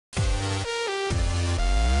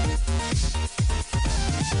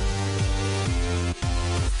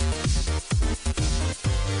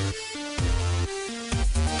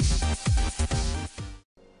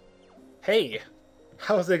Hey,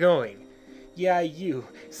 how's it going? Yeah, you.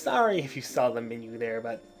 Sorry if you saw the menu there,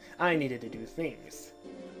 but I needed to do things.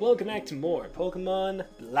 Welcome back to more Pokemon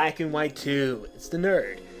Black and White 2. It's the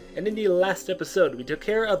Nerd. And in the last episode, we took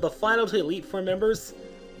care of the final two Elite Four members,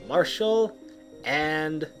 Marshall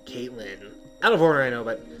and Caitlin. Out of order, I know,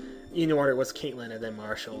 but in order it was Caitlin and then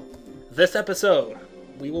Marshall. This episode,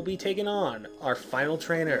 we will be taking on our final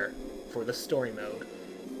trainer for the story mode.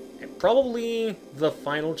 And probably the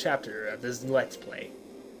final chapter of this Let's Play.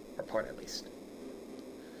 Or part, at least.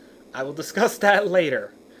 I will discuss that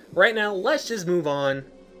later. Right now, let's just move on,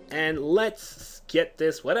 and let's get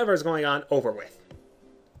this, whatever's going on, over with.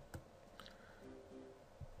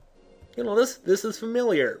 You know, this is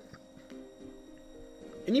familiar.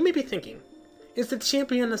 And you may be thinking, is the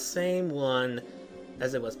champion the same one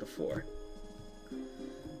as it was before?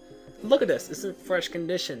 Look at this, it's in fresh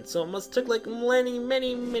condition, so it must took like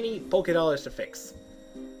many Poke Dollars to fix.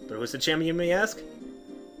 But who's the champion, you may ask?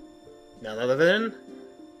 None other than...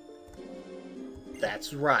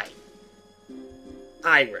 That's right.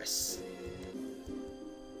 Iris.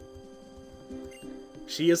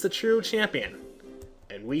 She is the true champion,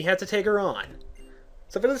 and we had to take her on.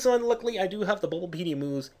 So for this one, luckily I do have the Bulbapedia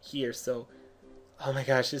moves here, so... Oh my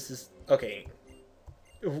gosh, this is... Okay.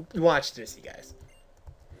 Watch this, you guys.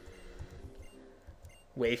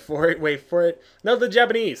 Wait for it, wait for it. No, the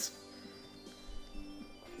Japanese!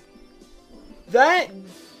 That...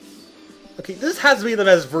 Okay, this has to be the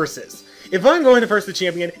best versus. If I'm going to verse the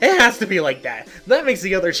champion, it has to be like that. That makes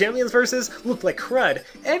the other champions versus look like crud.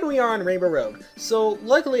 And we are on Rainbow Road. So,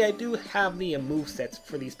 luckily I do have the movesets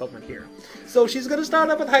for these Pokemon here. So she's going to start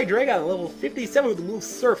up with Hydreigon at level 57 with the moves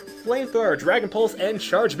Surf, Flamethrower, Dragon Pulse, and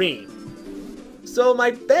Charge Beam. So my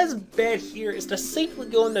best bet here is to safely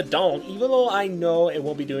go into Dawn, even though I know it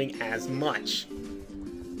won't be doing as much.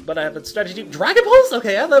 But I have a strategy. Dragon Pulse?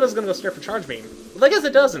 Okay, I thought it was going to go straight for Charge Beam. But I guess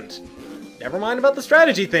it doesn't. Never mind about the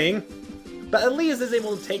strategy thing. But at least it's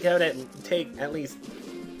able to at least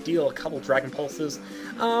deal a couple Dragon Pulses.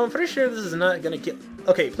 I'm pretty sure this is not gonna get...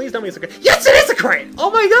 Okay, please tell me it's a crit. Yes, it is a crit! Oh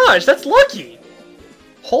my gosh, that's lucky!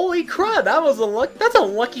 Holy crud, that's a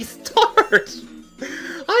lucky start!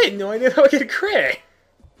 I had no idea that I would get a crit!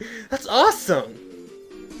 That's awesome!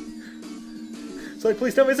 So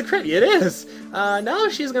please tell me it's a crit. It is! Now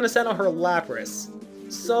she's gonna send out her Lapras.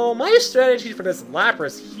 So my strategy for this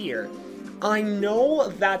Lapras here... I know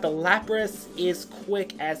that the Lapras is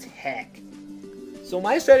quick as heck. So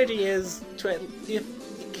my strategy is to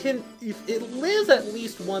if it lives at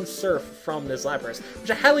least one Surf from this Lapras, which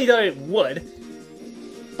I highly doubt it would.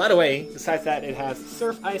 By the way, besides that, it has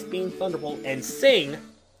Surf, Ice Beam, Thunderbolt, and Sing.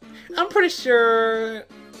 I'm pretty sure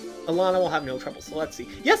Alana will have no trouble. So let's see.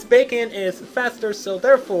 Yes, Bacon is faster, so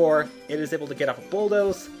therefore it is able to get off a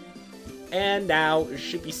Bulldoze, and now it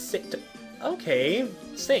should be sick to. Okay,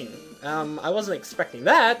 Sing. I wasn't expecting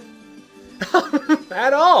that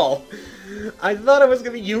at all. I thought I was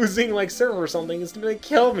gonna be using like Surf or something. It's gonna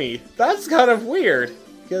kill me. That's kind of weird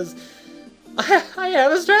because I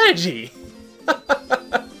have a strategy.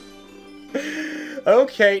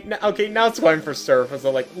 Okay, now it's going for Surf. As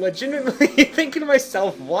I'm like legitimately thinking to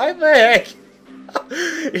myself, why the heck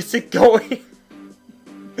is it going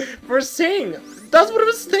for Sing? That's what I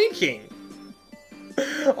was thinking.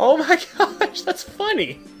 Oh my gosh, that's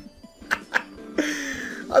funny.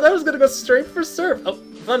 I thought I was gonna go straight for Surf. Oh,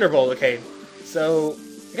 Thunderbolt, okay. So,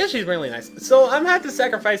 I guess she's really nice. So, I'm having to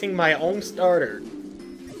sacrificing my own starter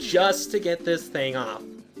just to get this thing off.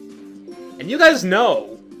 And you guys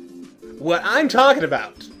know what I'm talking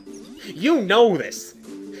about. You know this.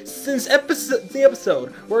 Since the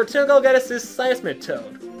episode where Tingle got us this Seismic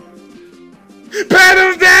Toad.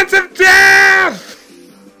 Battle Dance of Death!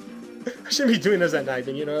 I shouldn't be doing this at night,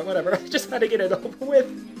 but you know what, whatever. I just had to get it over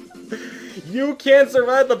with. You can't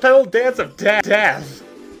survive the Petal Dance of Death!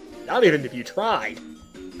 Not even if you tried.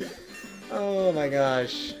 Oh my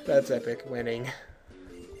gosh, that's epic winning.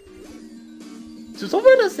 So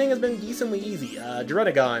far this thing has been decently easy.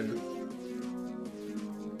 Druddigon.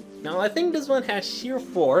 Now I think this one has Sheer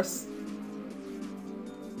Force.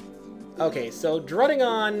 Okay, so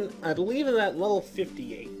Druddigon, I believe is at level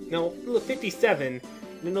 58. No, level 57.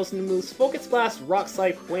 And those moves Focus Blast, Rock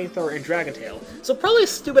Slide, Flamethrower, and Dragon Tail. So probably a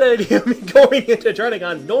stupid idea of me going into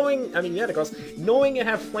Druddigon knowing it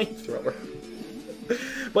have Flamethrower.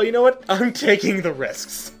 But you know what? I'm taking the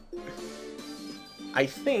risks. I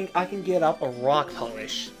think I can get up a Rock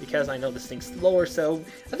Polish, because I know this thing's slower, so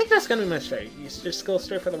I think that's gonna be my strategy. You just go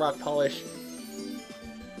straight for the Rock Polish.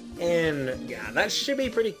 And yeah, that should be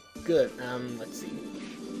pretty good. Let's see.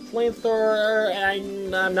 Flamethrower, I'm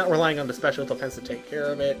not relying on the special defense to take care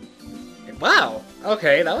of it. And Wow,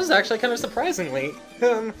 okay, that was actually kind of surprisingly.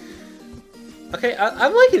 Okay,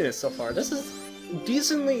 I'm liking this so far. This is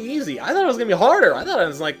decently easy. I thought it was gonna be harder. I thought it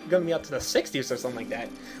was like gonna be up to the 60s or something like that.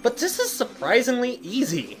 But this is surprisingly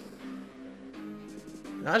easy.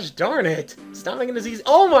 Gosh darn it. Stop making this easy.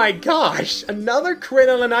 Oh my gosh! Another crit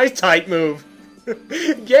on an ice type move!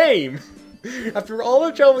 Game! After all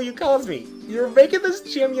the trouble you caused me, you're making this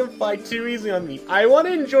champion fight too easy on me. I want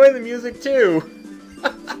to enjoy the music too.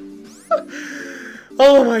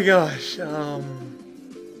 Oh my gosh.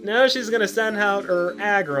 Now she's gonna send out her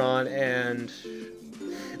Aggron and...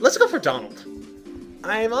 Let's go for Donald.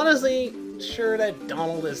 I'm honestly sure that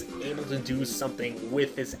Donald is able to do something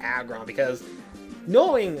with his Aggron because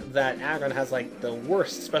knowing that Aggron has like the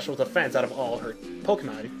worst special defense out of all her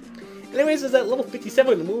Pokemon. Anyways, is at level 57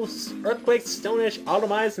 with the moves Earthquake, Stone Edge,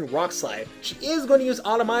 Automize, and Rock Slide. She is going to use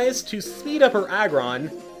Automize to speed up her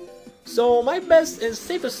Aggron. So my best and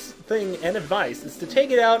safest thing and advice is to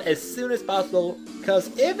take it out as soon as possible, because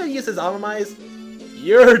if it uses Automize,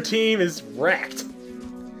 your team is wrecked.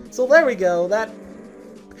 So there we go,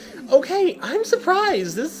 Okay, I'm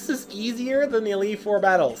surprised. This is easier than the Elite Four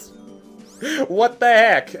battles. What the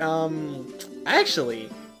heck? Actually,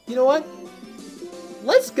 you know what?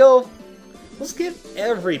 Let's give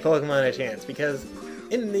every Pokemon a chance, because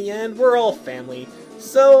in the end, we're all family.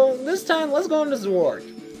 So this time, let's go into Zord.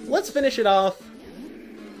 Let's finish it off.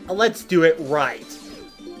 And let's do it right.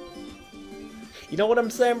 You know what I'm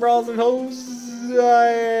saying, brawls and hoes?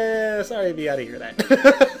 Sorry if you had to hear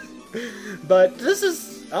that. But this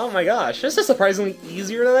is, oh my gosh, this is surprisingly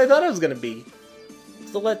easier than I thought it was going to be.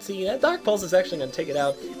 So let's see, that Dark Pulse is actually going to take it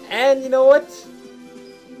out. And you know what?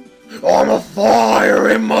 I'm a fire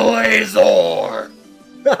in Malazor!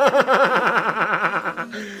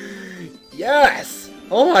 Yes!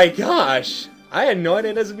 Oh my gosh! I had no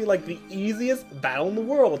idea this would be like the easiest battle in the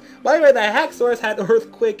world. By the way, the Haxorus had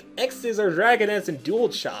Earthquake, X-Scissor, Dragon Dance, and Dual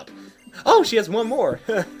Chop. Oh, she has one more.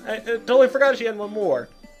 I totally forgot she had one more.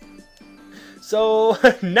 So,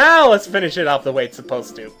 now let's finish it off the way it's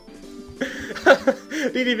supposed to.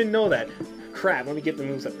 Didn't even know that. Crap, let me get the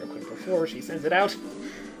moves up real quick before she sends it out.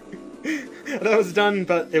 I thought it was done,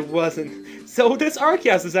 but it wasn't. So this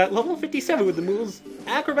Arceus is at level 57 with the moves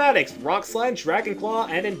Acrobatics, Rock Slide, Dragon Claw,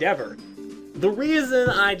 and Endeavor. The reason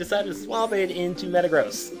I decided to swap it into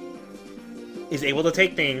Metagross is able to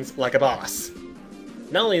take things like a boss.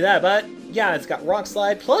 Not only that, but yeah, it's got Rock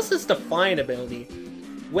Slide, plus its Defiant ability.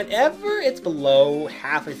 Whenever it's below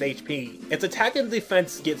half its HP, its attack and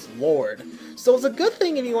defense gets lowered. So it's a good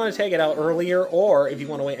thing if you want to take it out earlier, or if you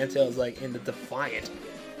want to wait until it's like in the Defiant.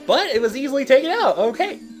 But it was easily taken out,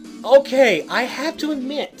 okay. Okay, I have to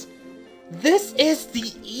admit, this is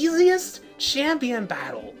the easiest champion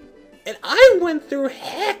battle. And I went through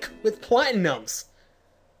heck with Platinums.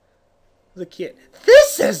 As a kid.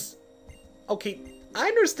 This is... Okay, I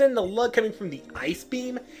understand the luck coming from the Ice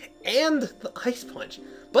Beam and the Ice Punch.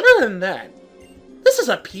 But other than that, this is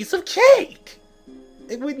a piece of cake!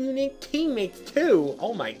 And with unique teammates too.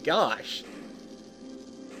 Oh my gosh.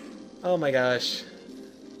 Oh my gosh.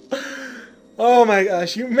 Oh my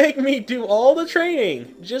gosh, you make me do all the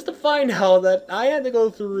training just to find out that I had to go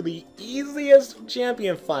through the easiest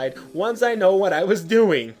champion fight once I know what I was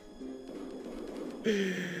doing.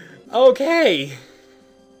 Okay.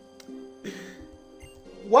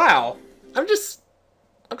 Wow. I'm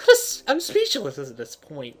speechless at this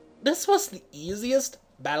point. This was the easiest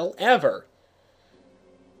battle ever.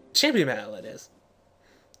 Champion battle, it is.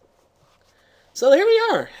 So here we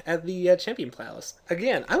are at the Champion Palace.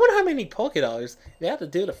 Again, I wonder how many Pokédollars they have to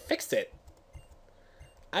do to fix it.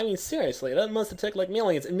 I mean, seriously, that must have took like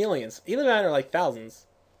millions and millions. Either that or like thousands.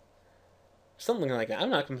 Something like that. I'm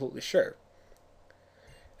not completely sure.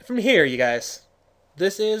 From here, you guys,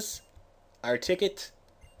 this is our ticket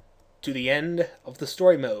to the end of the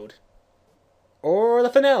story mode. Or the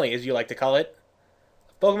finale, as you like to call it.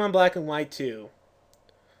 Pokemon Black and White 2.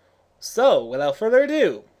 So, without further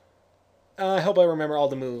ado, I hope I remember all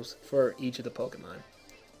the moves for each of the Pokemon.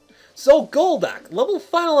 So, Golduck,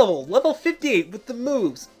 final level, level 58 with the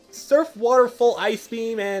moves Surf, Water, Full Ice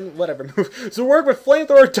Beam, and whatever move. So work with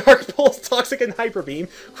Flamethrower, Dark Pulse, Toxic, and Hyper Beam.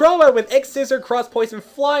 Crobat with X-Scissor, Cross Poison,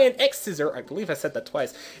 Fly, and X-Scissor. I believe I said that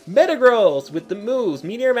twice. Metagross with the moves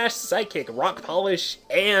Meteor Mash, Psychic, Rock Polish,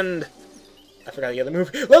 and... I forgot the other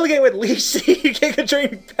move. Lilligant with Leech Seed, Giga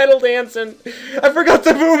Drain, Pedal Dance, and I forgot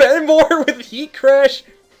the move anymore with Heat Crash,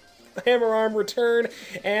 Hammer Arm, Return,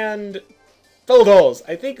 and Bulldoze.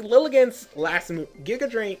 I think Lilligant's last move, Giga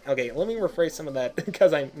Drain. Okay, let me rephrase some of that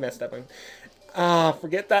because I messed up.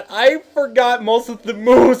 Forget that. I forgot most of the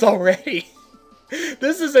moves already.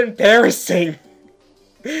 This is embarrassing.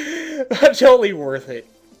 But totally worth it.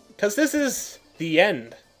 Because this is the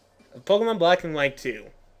end of Pokemon Black and White 2.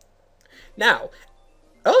 Now,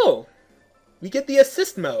 oh, we get the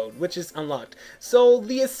assist mode, which is unlocked. So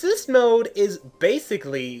the assist mode is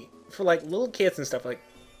basically for like little kids and stuff. Like,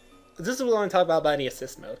 this is what I want to talk about the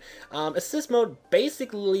assist mode. Assist mode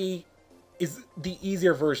basically is the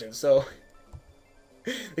easier version. So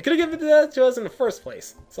they could have given that to us in the first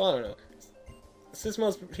place. So I don't know. Assist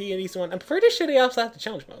mode's pretty easy one. I'm pretty sure they also have the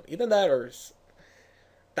challenge mode. Either that or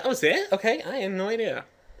that was it. Okay, I have no idea.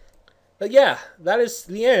 But yeah, that is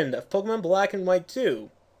the end of Pokemon Black and White 2.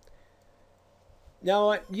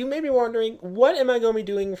 Now, you may be wondering, what am I going to be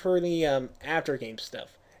doing for the after game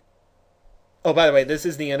stuff? Oh, by the way, this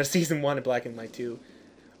is the end of Season 1 of Black and White 2.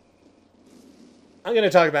 I'm going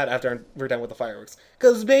to talk about it after we're done with the fireworks.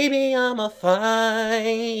 Cause baby, I'm a firework.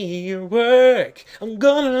 I'm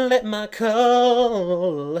gonna let my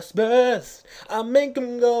colors burst. I'll make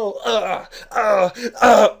them go,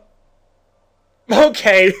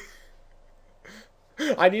 Okay.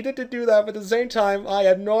 I needed to do that, but at the same time, I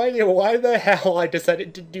had no idea why the hell I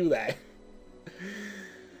decided to do that.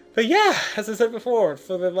 But yeah, as I said before,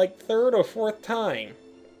 for the like third or fourth time,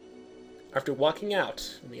 after walking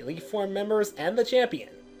out the Elite Four members and the champion,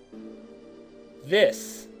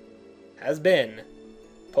 this has been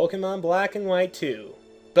Pokemon Black and White 2,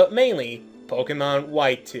 but mainly Pokemon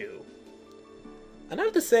White 2. And I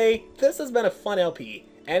have to say, this has been a fun LP.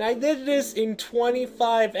 And I did this in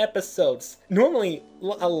 25 episodes. Normally,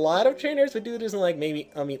 a lot of trainers would do this in like maybe,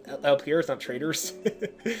 LPers, not traders.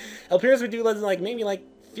 LPers would do this in like maybe like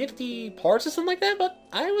 50 parts or something like that, but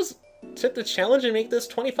I took the challenge and make this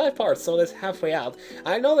 25 parts, so that's halfway out.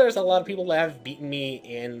 I know there's a lot of people that have beaten me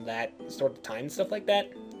in that sort of time and stuff like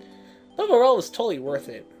that. But overall, it's totally worth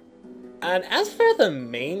it. And as for the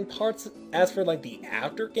main parts, as for like the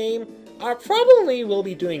after game, I probably will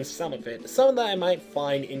be doing some of it. Some that I might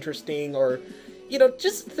find interesting, or, you know,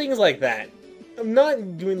 just things like that. I'm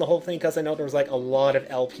not doing the whole thing because I know there's like a lot of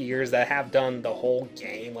LPers that have done the whole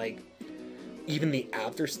game, like even the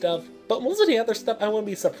after stuff. But most of the other stuff I wouldn't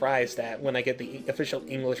be surprised at when I get the official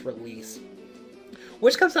English release,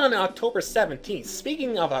 which comes out on October 17th.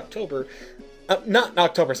 Speaking of October, not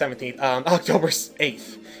October 17th, October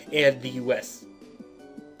 8th in the US.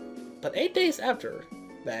 But 8 days after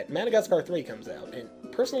that, Madagascar 3 comes out, and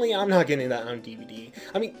personally, I'm not getting that on DVD.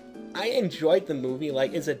 I mean, I enjoyed the movie,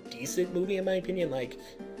 like, it's a decent movie in my opinion, like,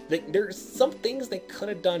 there's some things they could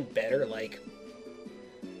have done better, like,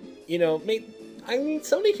 you know, I mean,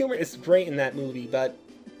 some of the humor is great in that movie, but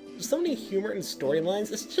some of the humor and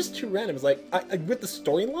storylines, it's just too random. It's like, with the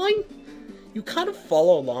storyline, you kind of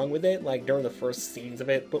follow along with it, like, during the first scenes of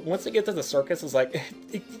it, but once it gets to the circus, it's like,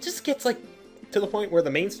 it just gets, like, to the point where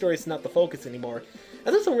the main story is not the focus anymore.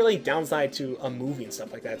 And that's a really downside to a movie and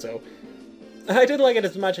stuff like that, so I didn't like it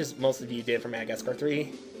as much as most of you did for Madagascar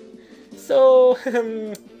 3. So,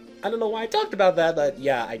 I don't know why I talked about that, but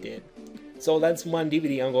yeah, I did. So that's one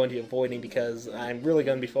DVD I'm going to be avoiding because I'm really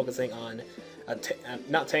going to be focusing on,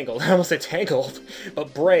 not Tangled, I almost said Tangled,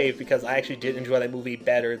 but Brave, because I actually did enjoy that movie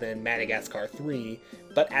better than Madagascar 3,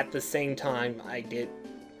 but at the same time, I did.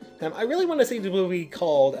 I really want to see the movie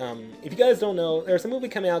called, if you guys don't know, there's a movie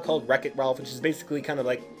coming out called Wreck-It Ralph, which is basically kind of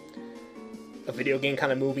like a video game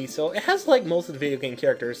kind of movie, so it has like most of the video game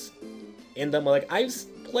characters in them. Like, I've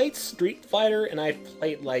played Street Fighter, and I've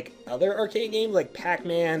played like other arcade games like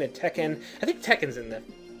Pac-Man and Tekken. I think Tekken's in the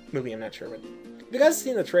movie, I'm not sure, but if you guys have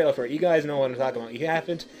seen the trailer for it, you guys know what I'm talking about. If you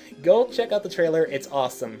haven't, go check out the trailer, it's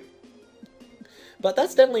awesome. But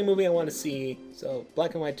that's definitely a movie I want to see, so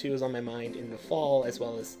Black and White 2 is on my mind in the fall, as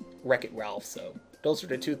well as Wreck-It Ralph, so those are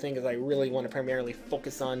the two things I really want to primarily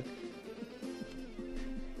focus on.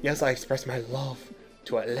 Yes, I express my love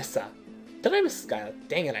to Alyssa. Did I miss Skyla?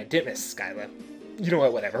 Dang it, I did miss Skyla. You know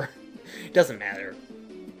what, whatever. It doesn't matter.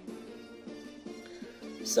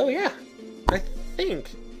 So yeah, I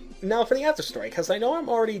think, now for the after story, because I know I'm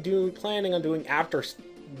already planning on doing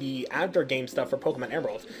the after game stuff for Pokemon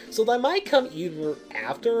Emeralds. So that might come either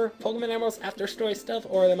after Pokemon Emeralds after story stuff,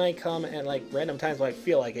 or they might come at like random times when I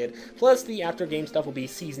feel like it. Plus the after game stuff will be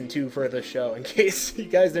season 2 for the show, in case you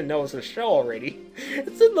guys didn't know it's a show already.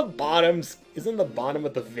 It's in the bottom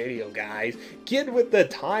of the video, guys. Get with the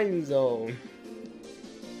time zone.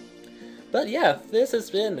 But yeah, this has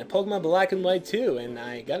been Pokemon Black and White 2, and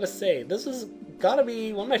I gotta say, this has gotta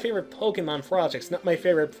be one of my favorite Pokemon projects. Not my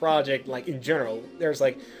favorite project, like, in general. There's,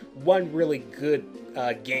 like, one really good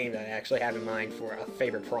game that I actually have in mind for a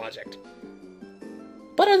favorite project.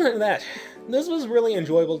 But other than that, this was really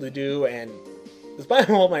enjoyable to do, and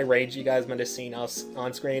despite all my rage you guys might have seen us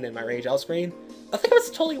on screen and my rage off screen, I think it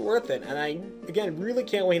was totally worth it, and I, again, really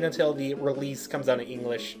can't wait until the release comes out in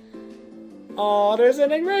English. Oh, there's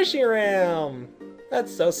an Reshiram!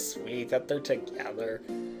 That's so sweet that they're together.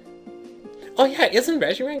 Oh yeah, isn't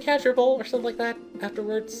Reshiram capturable or something like that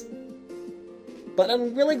afterwards? But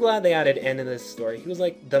I'm really glad they added N in this story. He was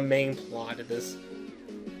like the main plot of this.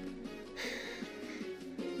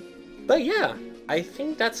 But yeah, I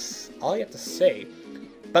think that's all I have to say.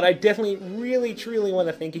 But I definitely really truly want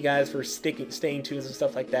to thank you guys for staying tuned and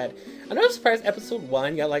stuff like that. I'm not surprised episode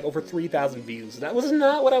 1 got like over 3,000 views. That was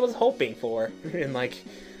not what I was hoping for in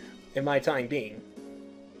my time being.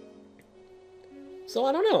 So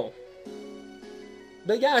I don't know.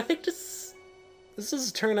 But yeah, I think this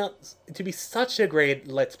has turned out to be such a great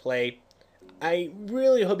Let's Play. I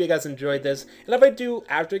really hope you guys enjoyed this. And if I do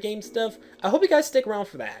after game stuff, I hope you guys stick around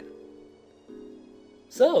for that.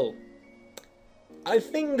 So, I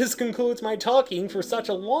think this concludes my talking for such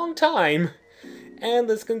a long time. And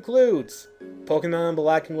this concludes Pokemon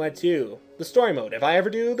Black and White 2, the story mode, if I ever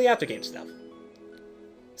do the after game stuff.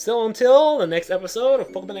 So until the next episode of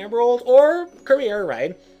Pokemon Emerald, or Career,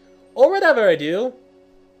 right? Or whatever I do,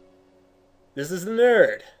 this is the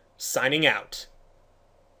Nerd, signing out.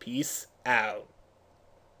 Peace out.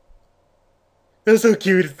 That's so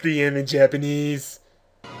cute, it's the M in Japanese.